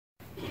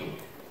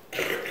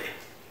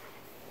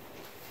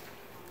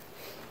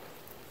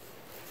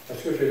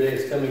scripture today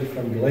is coming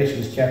from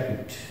Galatians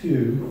chapter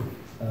 2,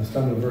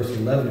 starting with verse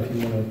 11. If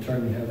you want to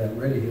turn and have that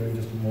ready here in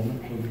just a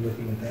moment, we'll be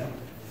looking at that.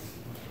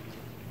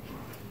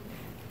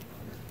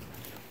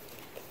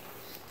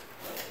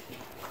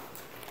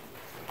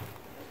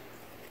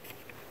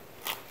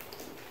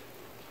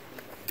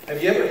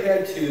 Have you ever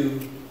had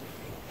to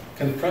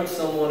confront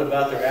someone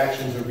about their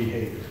actions or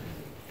behavior?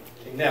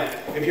 Now,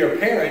 if you're a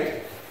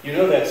parent, you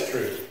know that's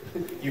true.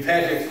 You've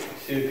had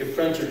to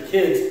confront your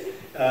kids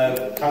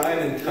time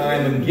and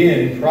time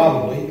again,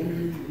 probably.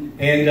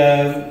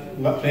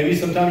 And maybe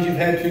sometimes you've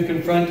had to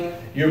confront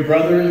your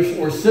brother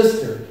or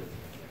sister.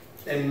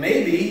 And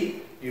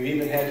maybe you've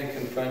even had to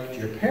confront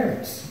your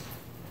parents.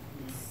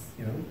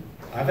 You know,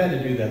 I've had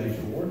to do that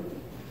before.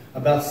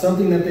 About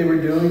something that they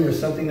were doing or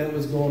something that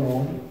was going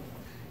on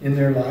in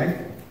their life.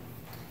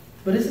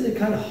 But isn't it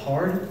kind of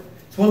hard?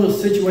 It's one of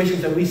those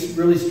situations that we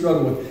really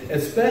struggle with,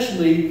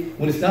 especially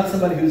when it's not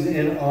somebody who's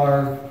in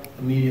our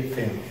immediate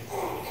family.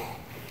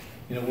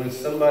 You know, when it's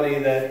somebody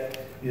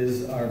that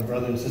is our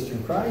brother and sister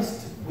in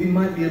Christ, we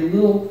might be have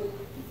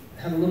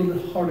a little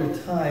bit harder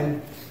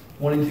time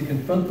wanting to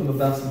confront them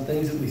about some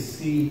things that we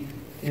see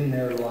in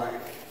their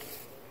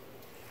life.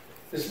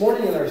 This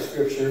morning in our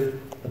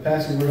scripture, the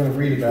passage we're going to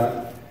read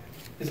about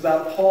is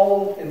about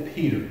Paul and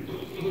Peter.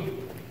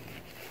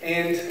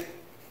 And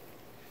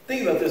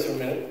think about this for a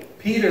minute.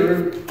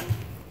 Peter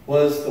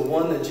was the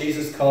one that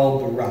Jesus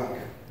called the rock.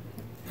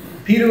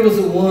 Peter was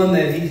the one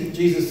that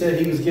Jesus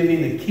said he was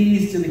giving the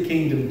keys to the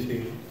kingdom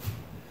to.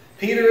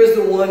 Peter is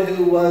the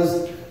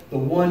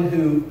one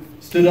who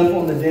stood up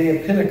on the day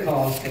of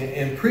Pentecost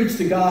and preached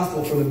the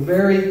gospel for the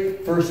very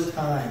first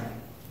time.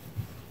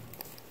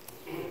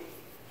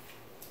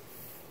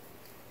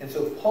 And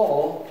so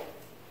Paul,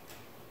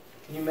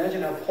 can you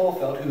imagine how Paul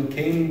felt, who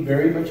came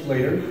very much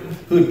later,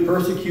 who had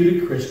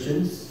persecuted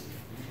Christians?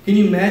 Can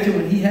you imagine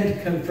when he had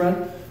to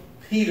confront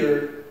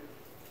Peter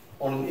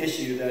on an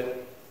issue that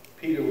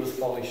Peter was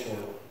falling short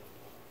of?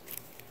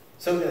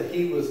 Something that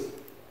he was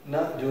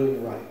not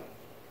doing right.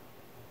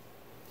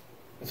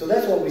 And so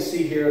that's what we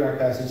see here in our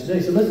passage today.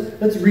 So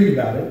let's read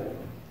about it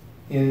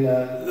in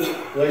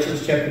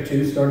Galatians chapter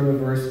 2, starting with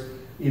verse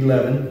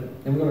 11.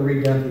 And we're going to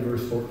read down to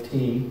verse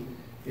 14.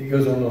 It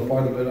goes on a little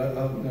farther, but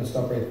I'm going to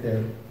stop right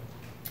there. It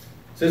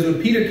says,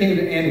 when Peter came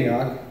to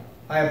Antioch,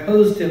 I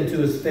opposed him to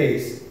his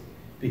face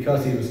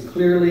because he was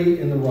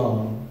clearly in the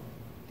wrong.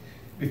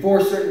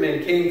 Before certain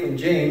men came from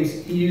James,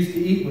 he used to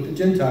eat with the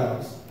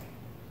Gentiles.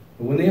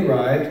 But when they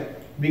arrived,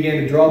 he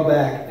began to draw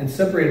back and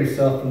separate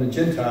himself from the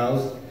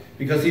Gentiles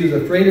because he was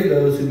afraid of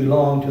those who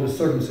belonged to the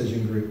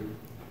circumcision group.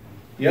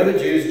 The other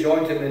Jews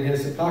joined him in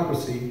his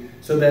hypocrisy,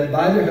 so that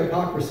by their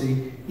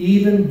hypocrisy,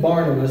 even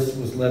Barnabas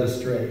was led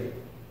astray.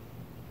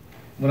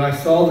 When I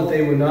saw that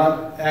they were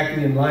not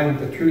acting in line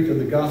with the truth of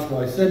the gospel,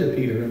 I said to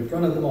Peter in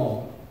front of them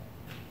all,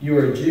 you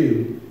are a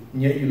Jew,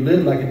 and yet you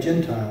live like a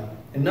Gentile,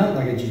 and not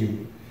like a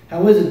Jew.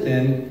 How is it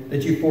then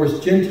that you force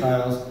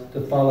Gentiles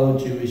to follow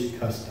Jewish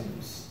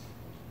customs?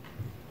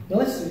 Now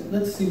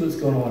let's see what's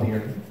going on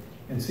here,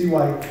 and see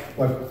why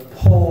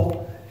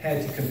Paul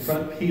had to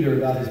confront Peter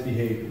about his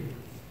behavior.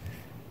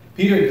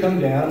 Peter had come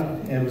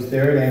down and was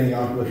there at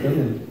Antioch with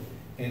them,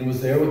 and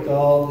was there with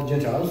all the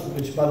Gentiles,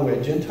 which, by the way,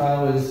 a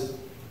Gentile is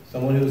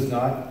someone who is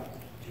not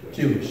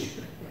Jewish.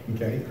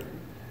 Okay?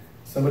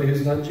 Somebody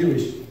who's not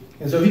Jewish.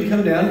 And so he'd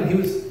come down and he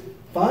was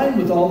fine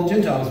with all the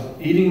Gentiles,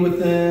 eating with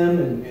them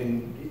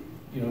and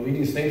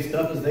eating the same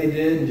stuff as they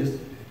did and just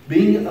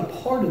being a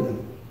part of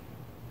them.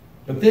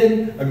 But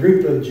then a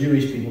group of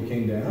Jewish people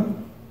came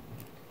down.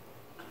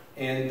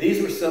 And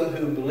these were some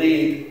who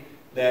believed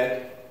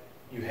that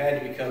you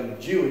had to become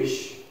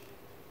Jewish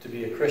to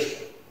be a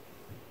Christian.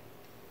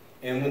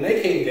 And when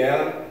they came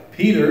down,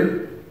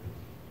 Peter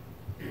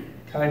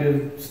kind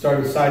of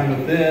started siding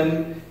with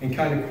them and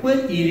kind of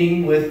quit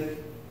eating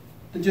with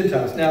the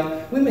Gentiles.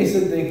 Now, we may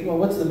sit and think, well,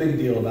 what's the big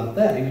deal about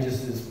that? He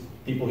just is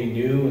people he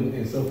knew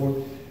and so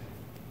forth.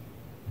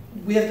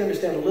 We have to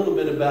understand a little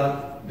bit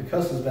about the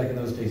customs back in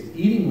those days.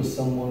 Eating with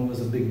someone was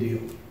a big deal.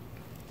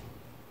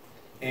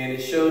 And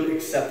it showed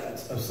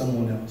acceptance of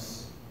someone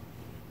else.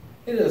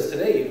 It does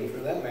today, even for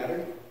that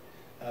matter.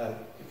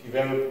 If you've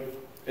ever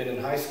been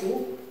in high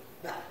school,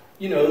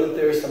 you know that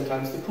there's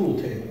sometimes the pool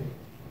table.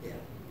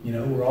 You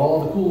know, where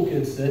all the cool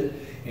kids sit.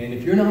 And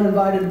if you're not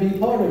invited to be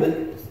part of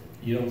it,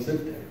 you don't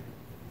sit there.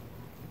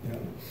 You know?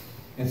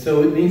 And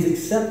so it means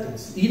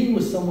acceptance. Eating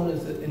with someone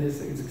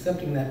is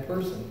accepting that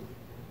person.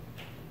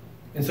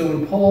 And so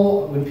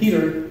when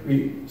Peter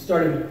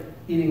started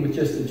eating with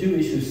just the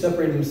Jewish who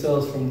separated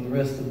themselves from the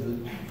rest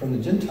of the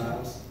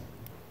Gentiles,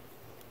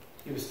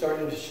 he was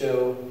starting to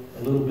show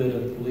a little bit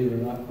of, believe it or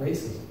not,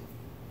 racism.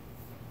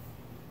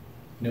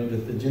 You know,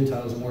 that the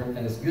Gentiles weren't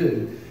as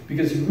good.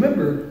 Because you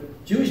remember,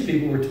 Jewish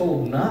people were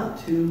told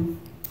not to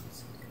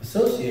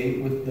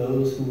associate with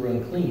those who were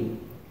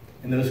unclean.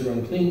 And those who were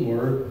unclean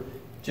were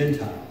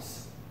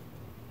Gentiles.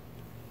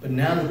 But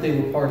now that they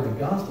were part of the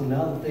gospel,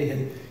 now that they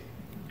had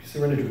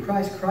surrendered to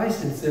Christ,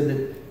 Christ had said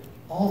that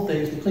all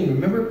things were clean.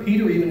 Remember,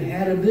 Peter even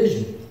had a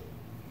vision.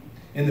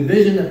 And the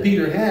vision that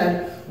Peter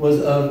had was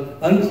of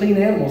unclean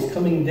animals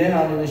coming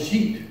down in a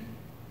sheet.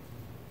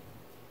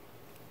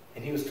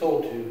 And he was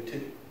told to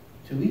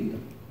eat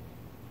them.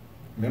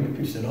 Remember,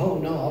 Peter said, oh,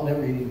 no, I'll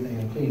never eat anything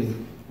unclean.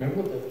 And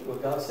remember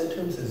what God said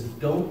to him? He says,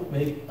 don't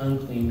make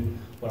unclean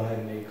what I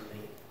have made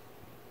clean.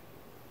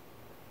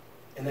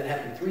 And that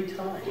happened 3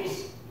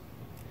 times.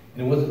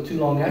 And it wasn't too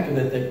long after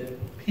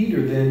that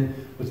Peter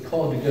then was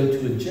called to go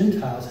to a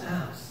Gentile's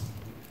house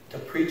to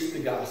preach the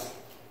gospel.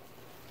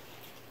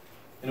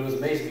 And it was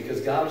amazing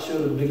because God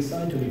showed a big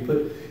sign to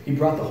him. He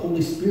brought the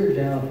Holy Spirit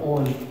down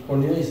on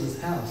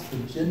Cornelius' house, the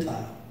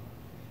Gentile,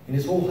 in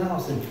his whole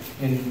house.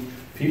 And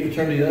Peter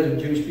turned to the other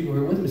Jewish people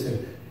who were with him and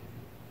said,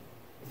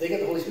 if they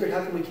got the Holy Spirit,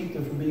 how can we keep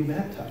them from being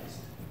baptized?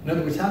 In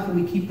other words, how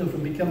can we keep them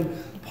from becoming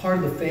part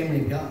of the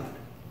family of God?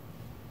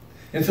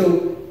 And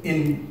so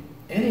in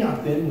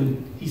Antioch then,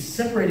 when he's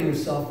separating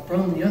himself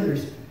from the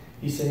others,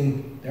 he's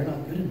saying, they're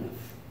not good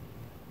enough.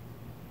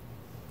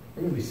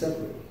 We're going to be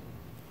separated.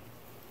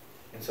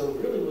 And so it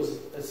really was,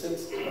 in a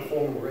sense, a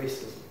form of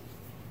racism.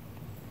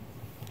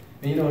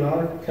 And in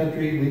our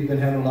country, we've been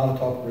having a lot of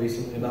talk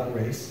recently about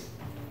race.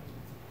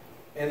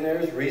 And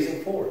there's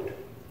reason for it.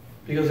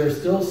 Because there's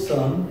still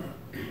some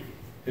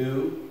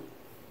who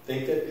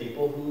think that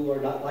people who are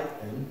not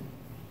like them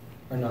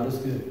are not as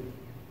good.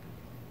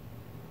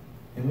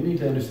 And we need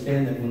to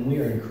understand that when we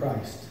are in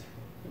Christ,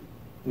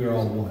 we are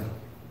all one.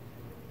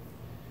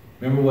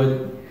 Remember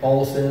what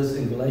Paul says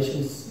in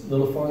Galatians a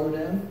little farther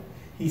down?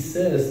 He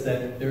says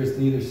that there is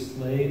neither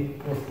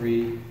slave nor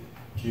free,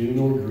 Jew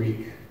nor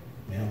Greek,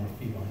 male or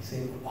female. He's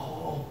saying we're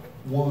all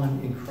one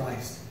in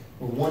Christ.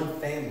 We're one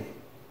family.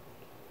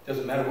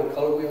 Doesn't matter what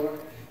color we are.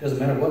 Doesn't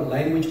matter what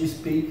language we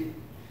speak.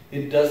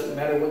 It doesn't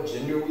matter what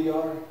gender we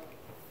are.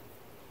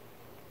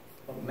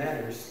 What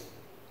matters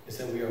is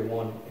that we are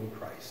one in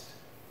Christ.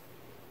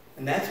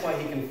 And that's why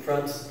he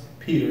confronts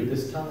Peter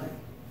this time.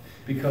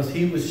 Because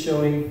he was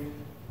showing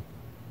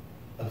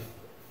a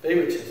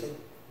favoritism,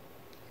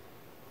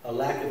 a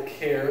lack of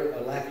care,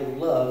 a lack of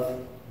love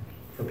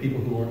for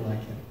people who weren't like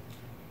him.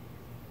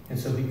 And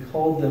so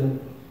Paul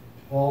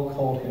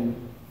called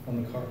him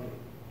on the carpet.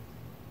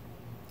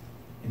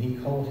 And he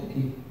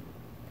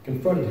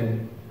confronted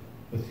him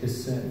with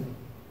his sin.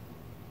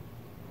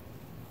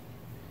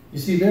 You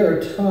see, there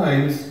are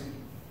times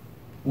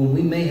when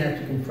we may have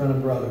to confront a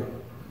brother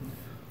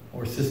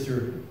or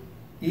sister,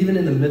 even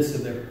in the midst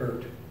of their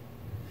hurt.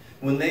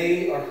 When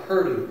they are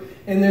hurting.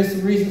 And there's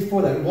some reasons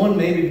for that. One,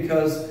 maybe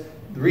because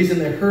the reason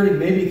they're hurting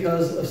may be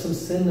because of some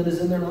sin that is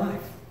in their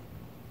life.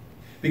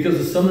 Because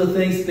of some of the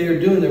things they are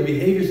doing, their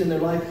behaviors in their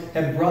life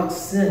have brought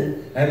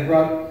sin, have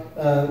brought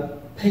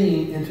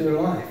pain into their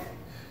life.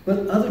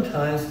 But other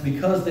times,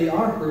 because they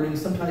are hurting,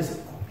 sometimes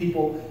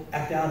people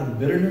act out of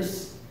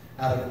bitterness,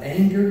 out of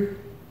anger,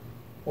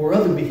 or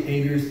other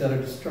behaviors that are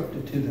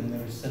destructive to them,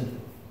 that are sinful.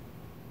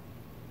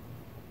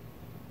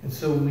 And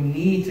so we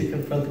need to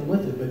confront them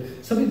with it.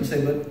 But some people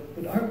say,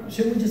 but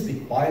shouldn't we just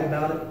be quiet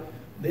about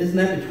it? Isn't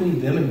that between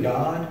them and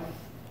God?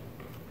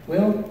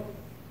 Well,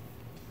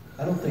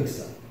 I don't think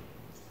so.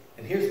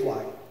 And here's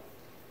why.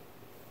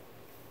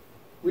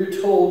 We're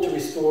told to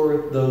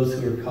restore those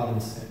who are caught in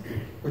sin.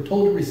 We're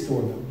told to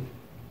restore them.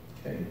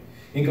 Okay?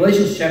 In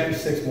Galatians chapter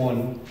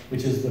 6:1,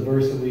 which is the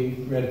verse that we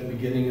read at the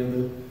beginning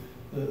of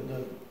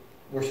the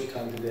worship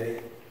time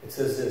today, it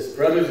says this: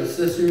 brothers and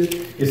sisters,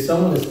 if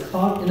someone is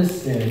caught in a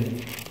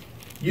sin,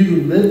 you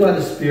who live by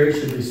the Spirit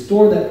should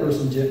restore that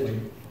person gently.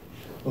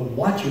 But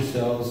watch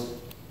yourselves,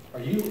 or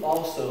you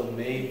also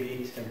may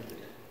be tempted.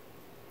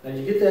 Now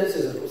you get that? It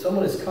says, if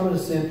someone is caught in a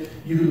sin,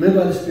 you who live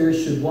by the Spirit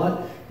should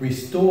what?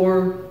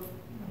 Restore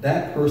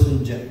that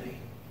person gently.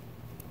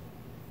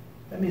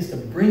 That means to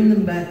bring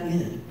them back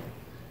in.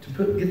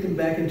 To get them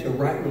back into a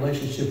right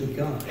relationship with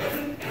God.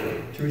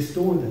 To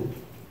restore them.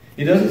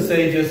 It doesn't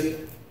say just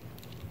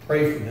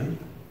pray for them.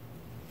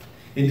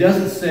 It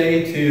doesn't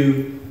say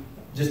to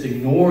just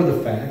ignore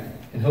the fact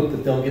and hope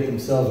that they'll get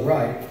themselves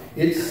right.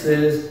 It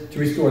says to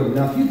restore them.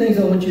 Now, a few things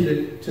I want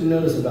you to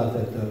notice about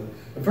that, though.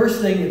 The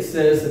first thing, it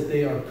says that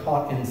they are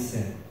caught in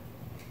sin.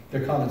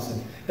 They're caught in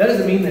sin. That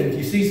doesn't mean that if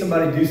you see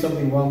somebody do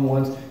something wrong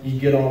once, you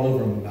get all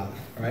over them about it.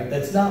 All right?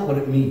 That's not what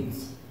it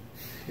means.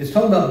 It's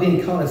talking about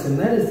being caught in sin.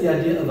 That is the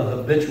idea of a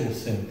habitual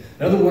sin.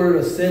 In other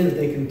words, a sin that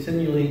they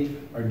continually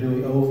are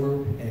doing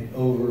over and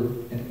over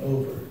and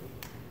over.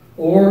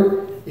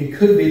 Or it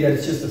could be that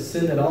it's just a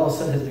sin that all of a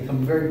sudden has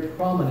become very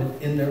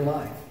prominent in their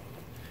life.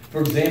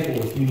 For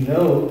example, if you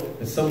know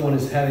that someone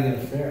is having an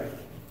affair,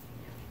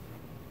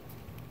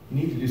 you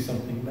need to do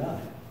something about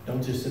it.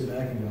 Don't just sit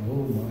back and go,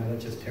 oh my,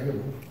 that's just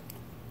terrible.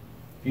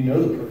 If you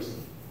know the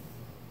person,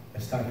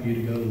 it's time for you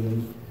to go to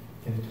them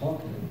and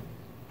talk to them.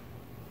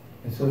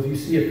 And so if you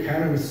see a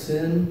pattern of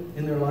sin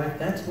in their life,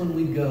 that's when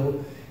we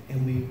go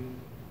and we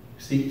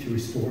seek to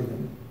restore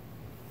them.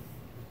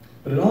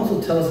 But it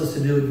also tells us to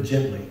do it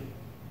gently.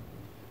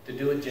 To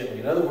do it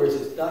gently. In other words,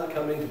 it's not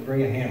coming to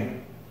bring a hammer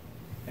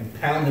and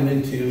pound them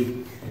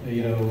into,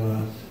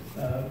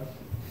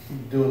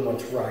 doing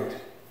what's right.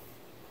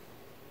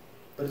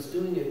 But it's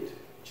doing it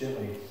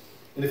gently.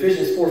 In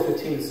Ephesians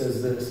 4:15 it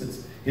says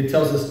this. It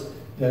tells us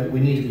that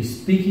we need to be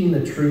speaking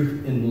the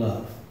truth in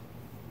love.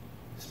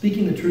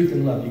 Speaking the truth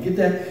in love. You get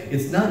that?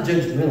 It's not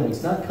judgmental.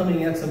 It's not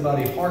coming at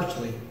somebody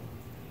harshly,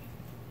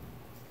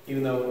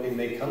 even though it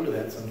may come to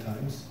that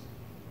sometimes.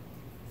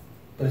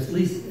 But at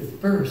least at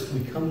first,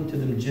 we come to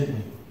them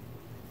gently,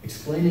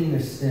 explaining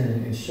their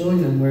sin and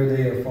showing them where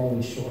they are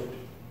falling short.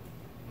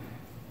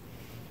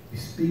 We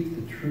speak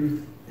the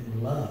truth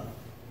in love.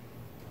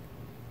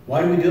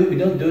 Why do we do it? We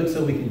don't do it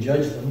so we can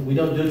judge them. We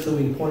don't do it so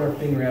we can point our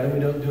finger at them. We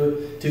don't do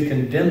it to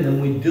condemn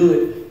them. We do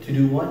it to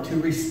do what? To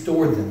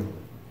restore them.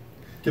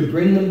 To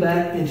bring them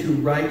back into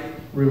right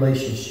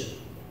relationship.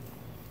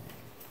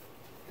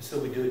 And so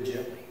we do it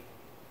gently.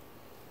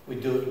 We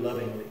do it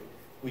lovingly.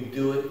 We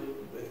do it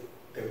with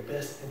their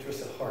best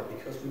interests at heart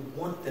because we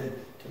want them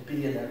to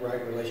be in that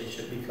right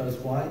relationship. Because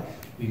why?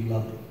 We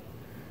love them.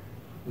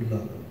 We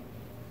love them.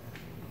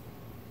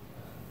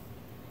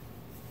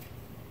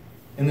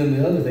 And then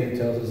the other thing it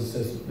tells us, it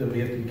says that we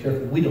have to be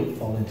careful we don't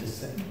fall into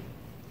sin.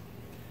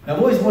 Now,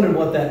 I've always wondered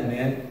what that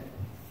meant.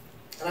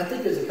 And I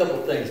think there's a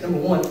couple of things. Number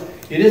one,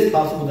 it is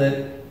possible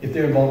that if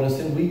they're involved in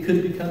sin, we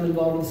could become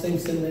involved in the same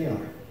sin they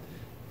are.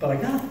 But I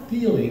got a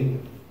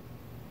feeling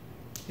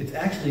it's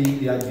actually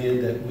the idea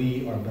that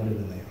we are better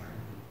than they are.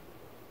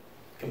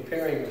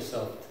 Comparing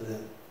ourselves to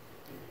them.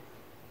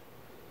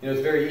 You know,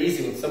 it's very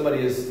easy when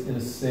somebody is in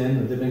a sin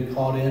that they've been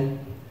caught in,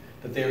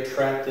 that they're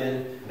trapped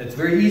in. It's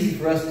very easy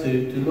for us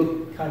to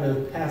look kind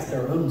of past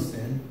our own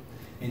sin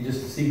and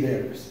just see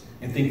theirs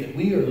and think that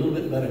we are a little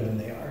bit better than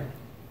they are.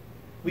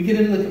 We get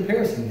into the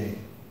comparison game.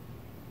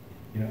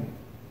 You know,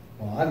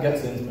 well, I've got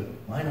sins, but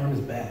mine aren't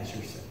as bad as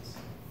your sins.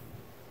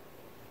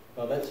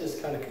 Well, that's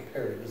just kind of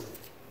comparative, isn't it?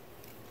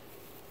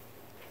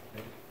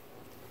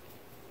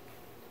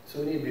 So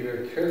we need to be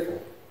very careful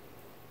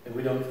that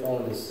we don't fall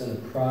into the sin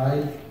of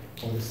pride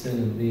or the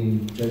sin of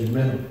being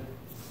judgmental.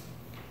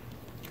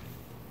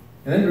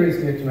 And that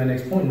brings me up to my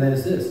next point, and that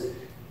is this.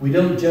 We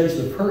don't judge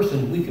the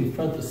person, we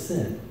confront the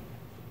sin.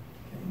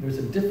 Okay? There's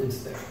a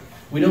difference there.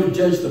 We don't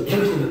judge the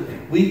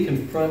person, we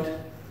confront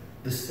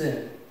the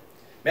sin.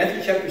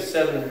 Matthew chapter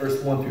 7 and verse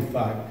 1 through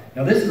 5.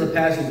 Now this is a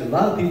passage that a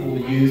lot of people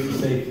will use to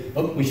say,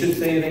 oh, we shouldn't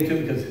say anything to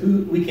him because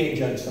we can't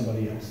judge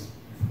somebody else.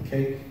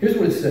 Okay? Here's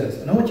what it says.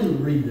 And I want you to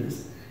read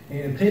this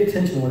and pay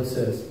attention to what it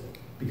says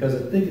because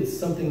I think it's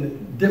something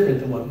that different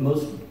than what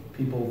most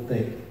people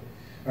think.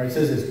 All right, it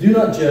says this, do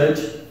not judge,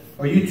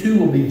 or you too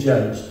will be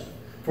judged.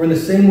 For in the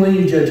same way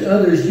you judge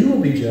others, you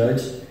will be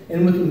judged,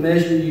 and with the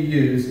measure you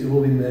use, it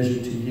will be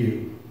measured to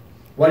you.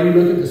 Why do you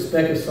look at the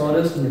speck of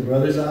sawdust in your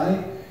brother's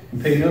eye,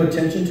 and pay no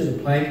attention to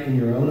the plank in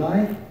your own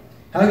eye?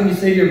 How can you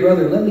say to your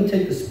brother, let me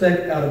take the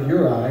speck out of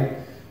your eye,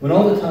 when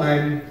all the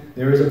time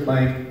there is a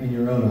plank in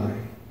your own eye?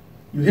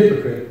 You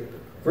hypocrite,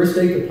 first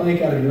take the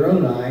plank out of your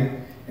own eye,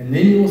 and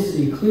then you will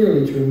see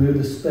clearly to remove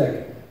the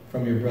speck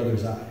from your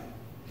brother's eye.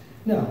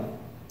 Now,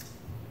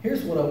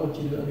 here's what I want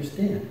you to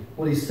understand.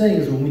 What he's saying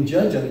is when we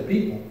judge other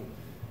people,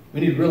 we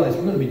need to realize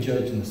we're going to be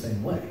judged in the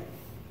same way.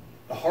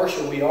 The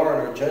harsher we are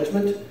in our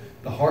judgment,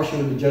 the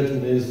harsher the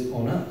judgment is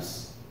on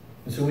us.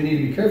 And so we need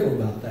to be careful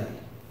about that.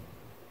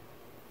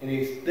 And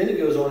then he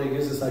goes on and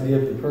gives this idea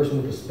of the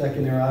person with a speck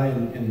in their eye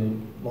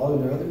and the log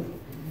in their other.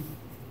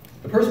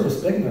 The person with a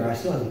speck in their eye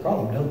still has a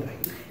problem, don't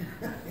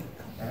they?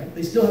 All right?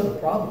 They still have a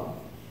problem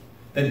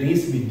that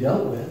needs to be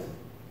dealt with.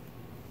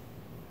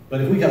 But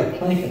if we got a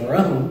plank in our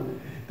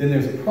own, then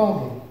there's a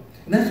problem.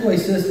 And that's why he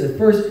says that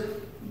first,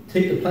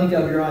 take the plank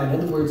out of your eye. In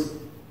other words,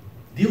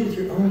 deal with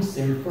your own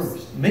sin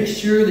first. Make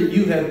sure that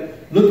you have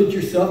looked at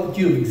yourself, that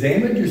you have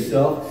examined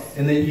yourself,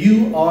 and that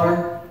you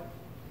are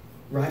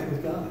right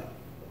with God.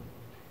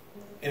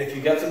 And if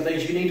you've got some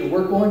things you need to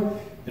work on,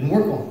 then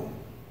work on them.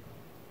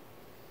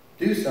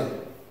 Do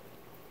something.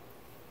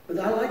 But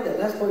I like that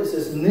last part. It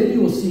says, and then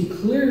you will see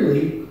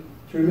clearly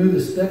to remove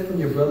the speck from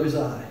your brother's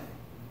eye.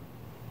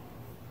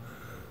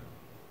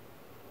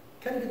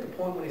 Kind of get the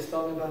point what he's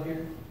talking about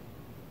here?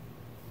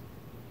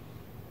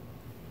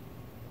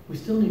 We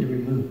still need to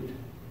remove it.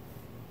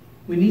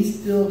 We need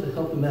still to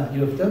help them out.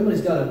 You know, if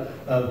everybody's got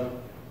a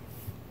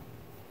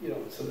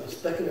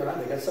speck in their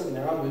eye, they got something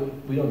in their eye,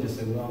 we don't just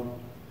say, well,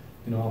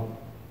 you know,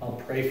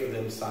 I'll pray for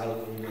them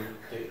silently.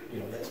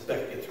 That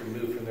speck gets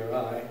removed from their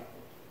eye.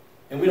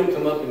 And we don't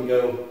come up and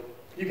go,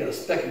 you got a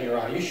speck in your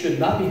eye. You should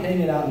not be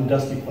hanging out in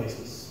dusty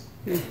places.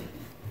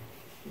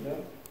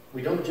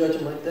 We don't judge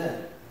them like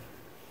that.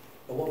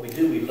 But what we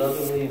do, we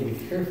lovingly and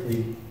we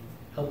carefully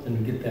help them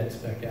to get that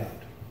speck out.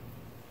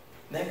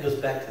 And that goes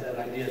back to that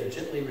idea of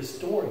gently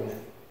restoring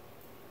them.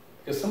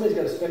 Because somebody's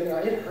got a speck in their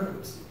eye, it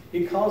hurts.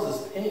 It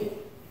causes pain.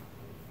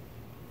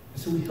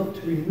 And so we help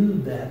to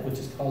remove that which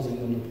is causing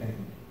them the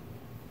pain.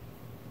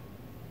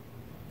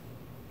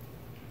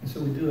 And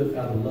so we do it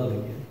out of love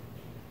again,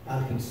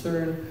 out of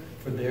concern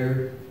for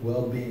their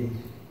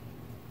well-being.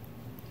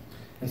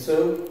 And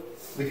so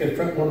we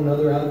confront one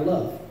another out of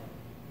love.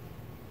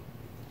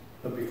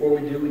 But before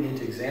we do, we need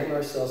to examine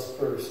ourselves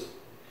first.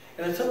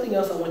 And there's something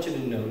else I want you to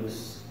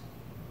notice.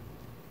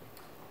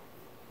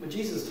 When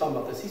Jesus is talking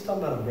about this, he's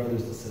talking about our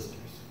brothers and sisters.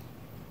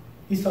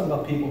 He's talking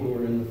about people who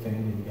are in the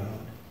family of God.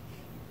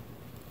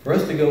 For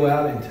us to go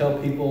out and tell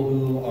people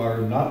who are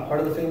not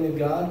part of the family of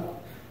God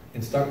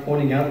and start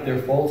pointing out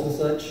their faults and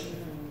such,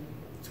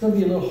 it's going to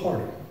be a little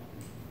harder.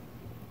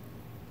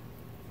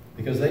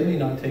 Because they may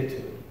not take to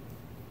it.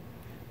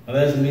 Now,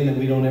 that doesn't mean that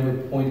we don't ever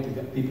point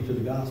people to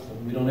the gospel.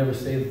 We don't ever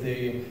say that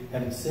they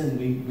haven't sinned.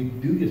 We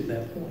do get to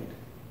that point.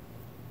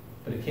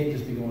 But it can't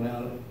just be going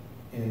out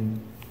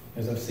and,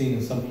 as I've seen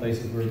in some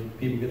places where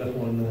people get up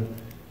on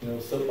the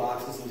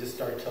soapboxes and just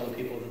start telling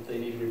people that they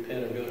need to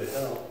repent or go to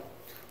hell,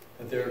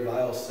 that they're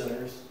vile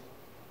sinners.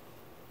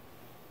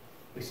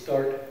 We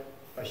start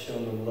by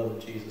showing them the love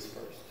of Jesus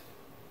first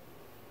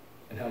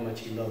and how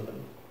much he loved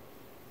them.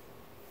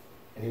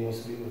 And he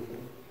wants to be with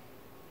them.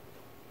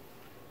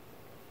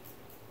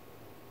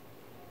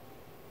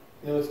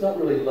 It's not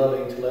really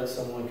loving to let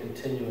someone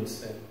continue in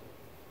sin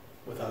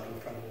without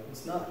confronting them.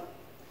 It's not.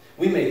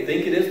 We may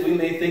think it is. We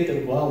may think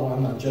that, well,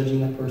 I'm not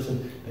judging that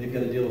person. They've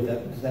got to deal with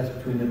that because that's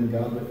between them and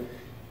God. But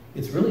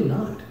it's really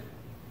not.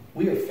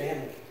 We are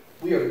family.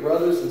 We are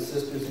brothers and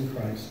sisters in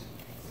Christ.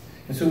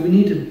 And so we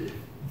need to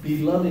be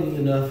loving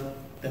enough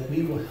that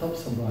we will help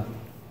somebody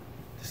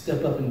to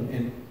step up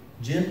and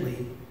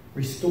gently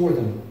restore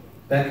them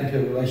back into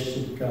a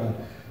relationship with God.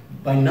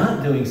 By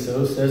not doing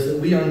so, says that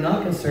we are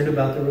not concerned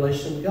about the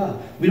relationship with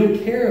God. We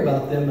don't care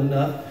about them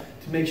enough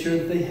to make sure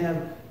that they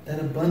have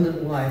that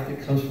abundant life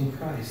that comes from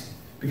Christ.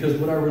 Because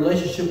when our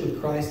relationship with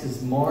Christ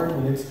is marred,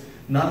 when it's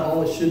not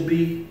all it should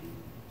be,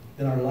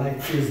 then our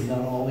life is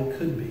not all it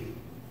could be.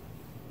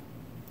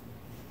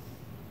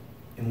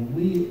 And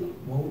we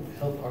won't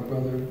help our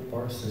brother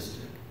or our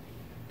sister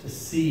to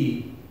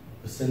see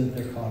the sin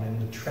that they're caught in,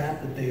 the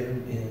trap that they are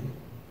in,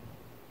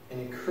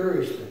 and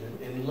encourage them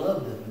and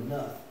love them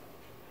enough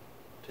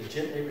to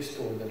gently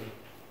restore them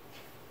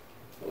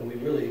when we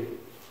really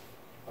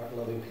aren't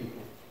loving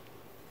people.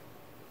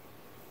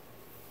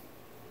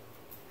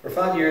 For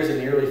 5 years in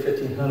the early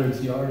 1500s,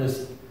 the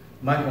artist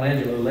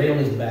Michelangelo lay on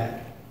his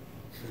back,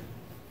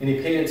 and he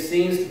painted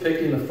scenes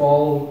depicting the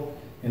fall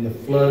and the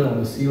flood on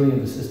the ceiling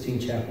of the Sistine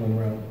Chapel in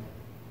Rome.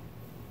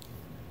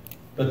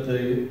 But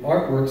the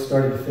artwork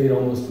started to fade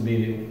almost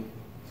immediately.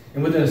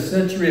 And within a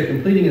century of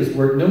completing his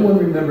work, no one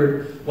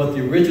remembered what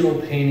the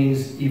original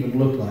paintings even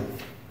looked like.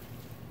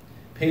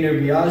 Painter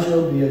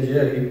Biagio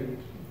Biagietti,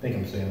 I think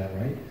I'm saying that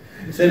right,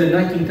 said in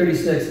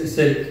 1936, he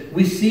said,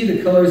 "We see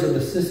the colors of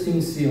the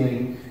Sistine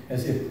ceiling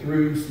as if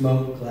through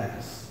smoked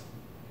glass."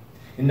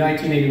 In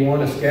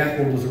 1981, a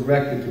scaffold was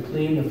erected to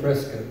clean the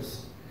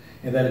frescoes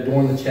and that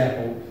adorn the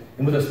chapel.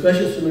 And with a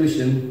special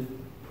solution,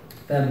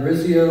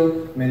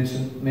 Fabrizio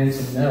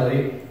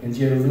Mancinelli and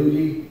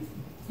Gianluigi,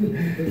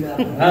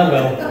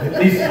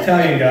 these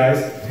Italian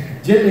guys,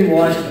 gently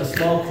washed a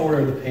small corner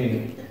of the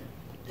painting.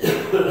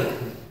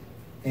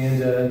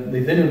 And they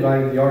then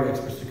invited the art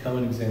experts to come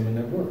and examine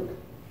their work.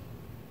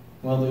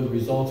 Well, the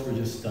results were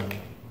just stunning.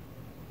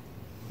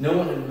 No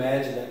one had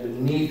imagined that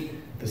beneath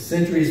the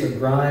centuries of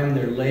grime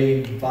there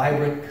lay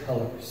vibrant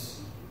colors.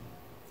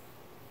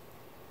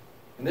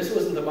 And this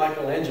wasn't the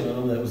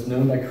Michelangelo that was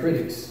known by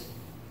critics,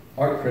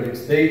 art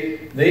critics.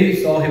 They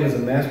saw him as a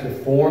master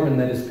of form and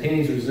that his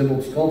paintings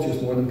resembled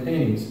sculptures more than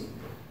paintings.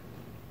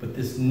 But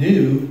this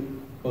new,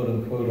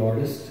 quote-unquote,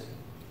 artist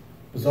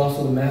was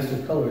also the master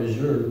of color,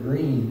 azure,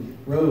 green,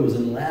 rose,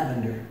 and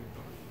lavender.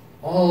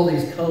 All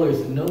these colors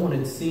that no one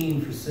had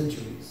seen for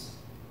centuries.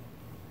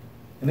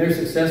 And their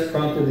success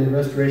prompted the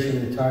restoration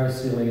of the entire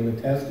ceiling, and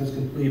the task was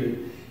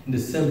completed in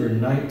December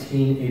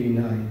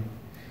 1989.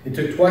 It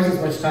took twice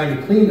as much time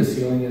to clean the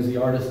ceiling as the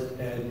artist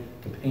had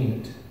to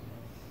paint it.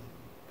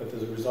 But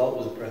the result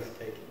was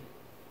breathtaking.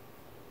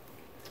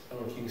 I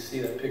don't know if you can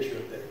see that picture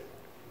up there.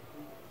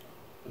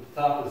 But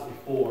the top was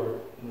before,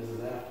 and this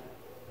is after.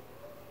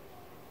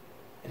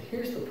 And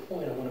here's the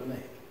point I want to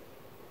make.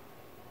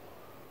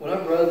 When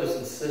our brothers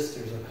and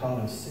sisters are caught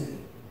in sin,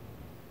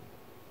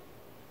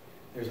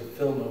 there's a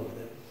film over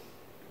them.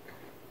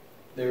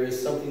 There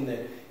is something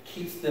that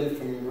keeps them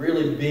from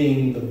really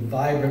being the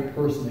vibrant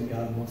person that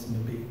God wants them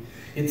to be.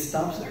 It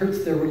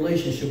hurts their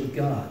relationship with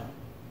God.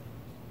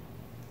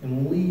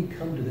 And when we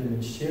come to them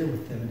and share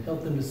with them and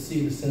help them to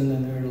see the sin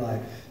in their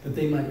life, that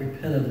they might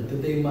repent of it,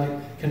 that they might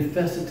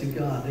confess it to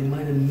God, they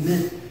might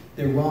admit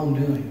their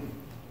wrongdoing,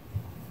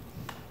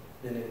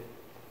 then it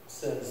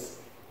says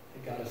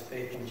that God is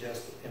faithful and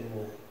just and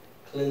will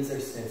cleanse their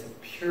sins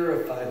and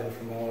purify them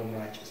from all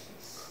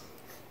unrighteousness.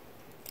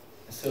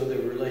 And so their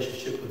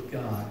relationship with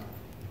God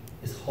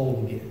is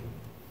whole again.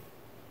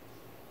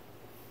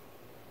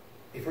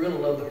 If we're going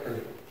to love the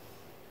hurting,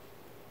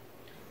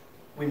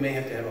 we may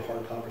have to have a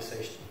hard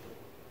conversation with them.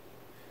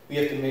 We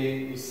have to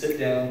maybe sit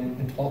down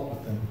and talk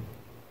with them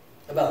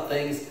about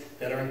things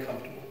that are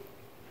uncomfortable.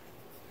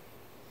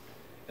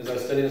 As I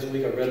was studying this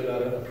week, I read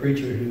about a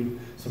preacher who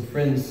some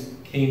friends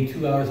came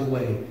 2 hours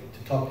away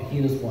to talk to he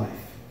and his wife.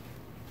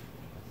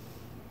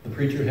 The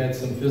preacher had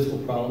some physical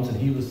problems, and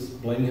he was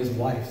blaming his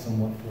wife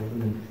somewhat for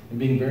them and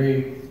being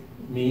very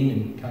mean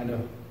and kind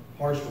of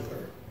harsh with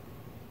her.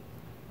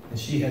 And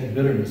she had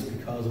bitterness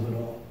because of it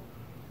all.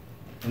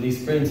 And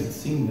these friends had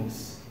seen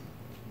this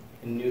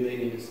and knew they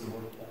needed some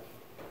work done.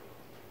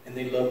 And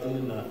they loved him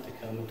enough to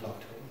come and talk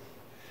to him.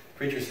 The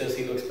preacher says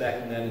he looks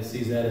back on that and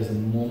sees that as a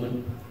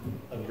moment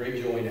of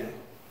great joy now.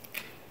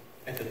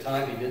 At the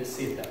time, he didn't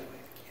see it that way.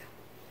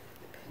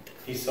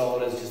 He saw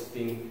it as just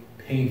being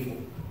painful.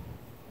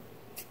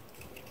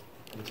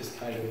 And just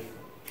kind of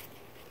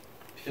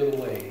peel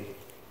away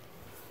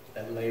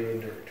that layer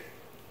of dirt.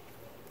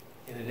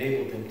 And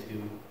enabled them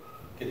to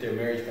get their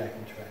marriage back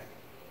on track.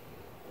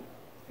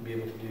 And be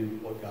able to do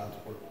what God's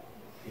work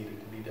needed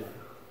to be done.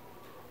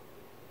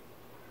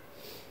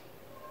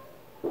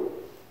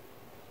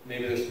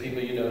 Maybe there's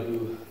people you know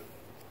who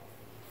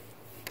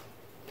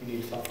you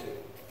need to talk to.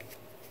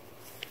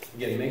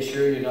 Again, make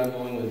sure you're not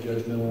going with a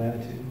judgmental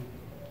attitude.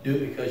 Do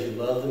it because you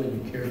love them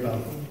and you care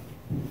about them.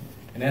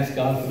 And ask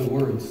God for the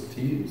words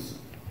to use.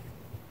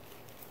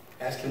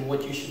 Ask Him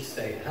what you should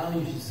say, how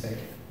you should say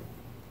it.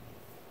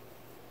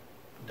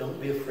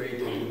 Don't be afraid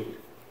to do it.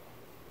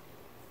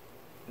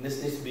 And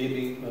this needs to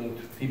be among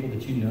people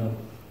that you know,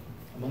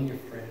 among your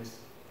friends,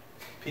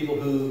 people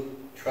who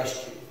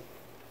trust you,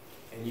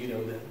 and you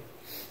know them.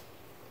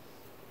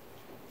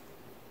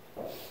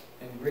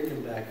 And bring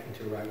them back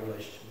into a right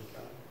relationship with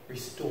God.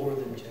 Restore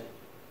them gently.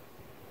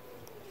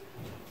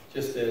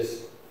 Just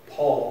as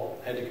Paul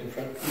had to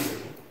confront Peter,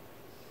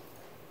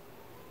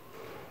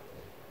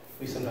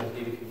 we sometimes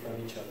need to confront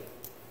each other.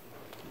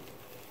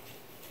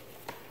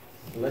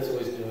 And let's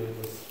always do it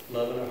with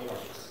love in our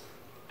hearts,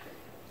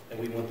 that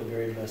we want the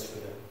very best for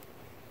them.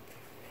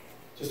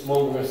 Just a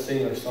moment, we're going to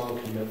sing our song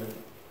Commitment.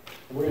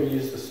 And we're going to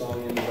use the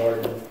song In the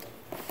Garden.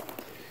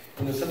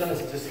 And sometimes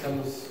it just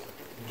comes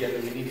together.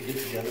 We need to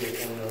get together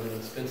with one another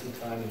and spend some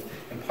time.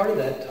 And part of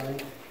that time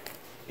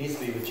needs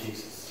to be with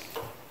Jesus.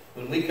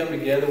 When we come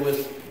together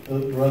with a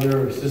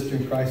brother or sister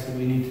in Christ that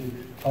we need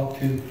to talk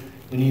to,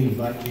 we need to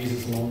invite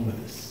Jesus along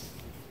with us.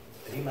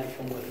 That He might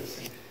come with us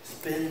and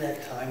spend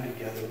that time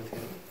together with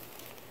Him.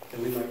 That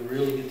we might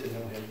really get to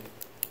know Him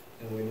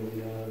in a way that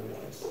we don't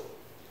otherwise.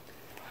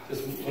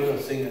 Just, we're going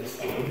to sing that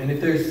song. And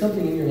if there's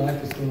something in your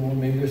life that's going on,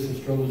 maybe there's some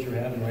struggles you're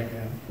having right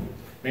now.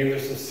 Maybe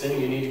there's some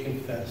sin you need to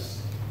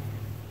confess.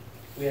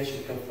 We ask you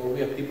to come forward. We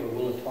have people who are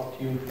willing to talk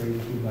to you and pray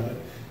with you about it.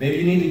 Maybe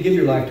you need to give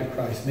your life to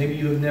Christ. Maybe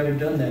you have never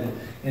done that.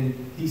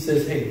 And He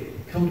says, hey,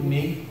 come to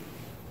me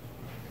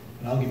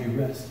and I'll give you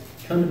rest.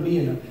 Come to me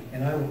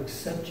and I will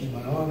accept you.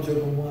 My arms are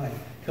open wide.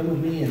 Come with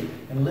me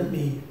and let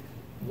me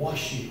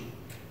wash you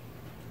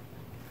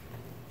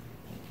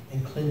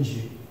and cleanse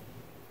you.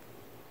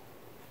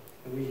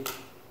 And it's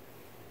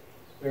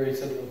very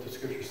simple what the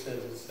Scripture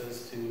says. It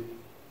says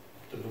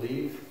to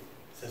believe.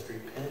 It says to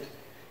repent. It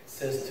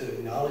says to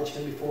acknowledge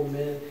Him before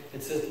men.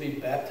 It says to be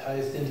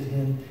baptized into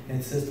Him. And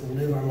it says to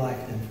live our life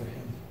then for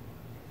Him.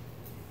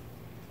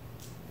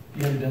 If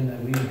you haven't done that,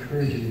 we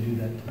encourage you to do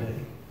that today.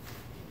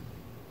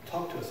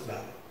 Talk to us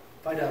about it.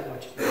 Find out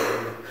what you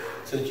can do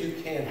so that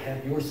you can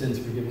have your sins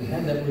forgiven.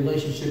 Have that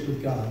relationship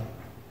with God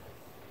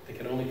that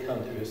can only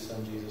come through His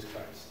Son, Jesus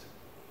Christ.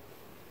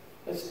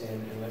 Let's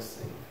stand and let's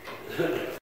sing.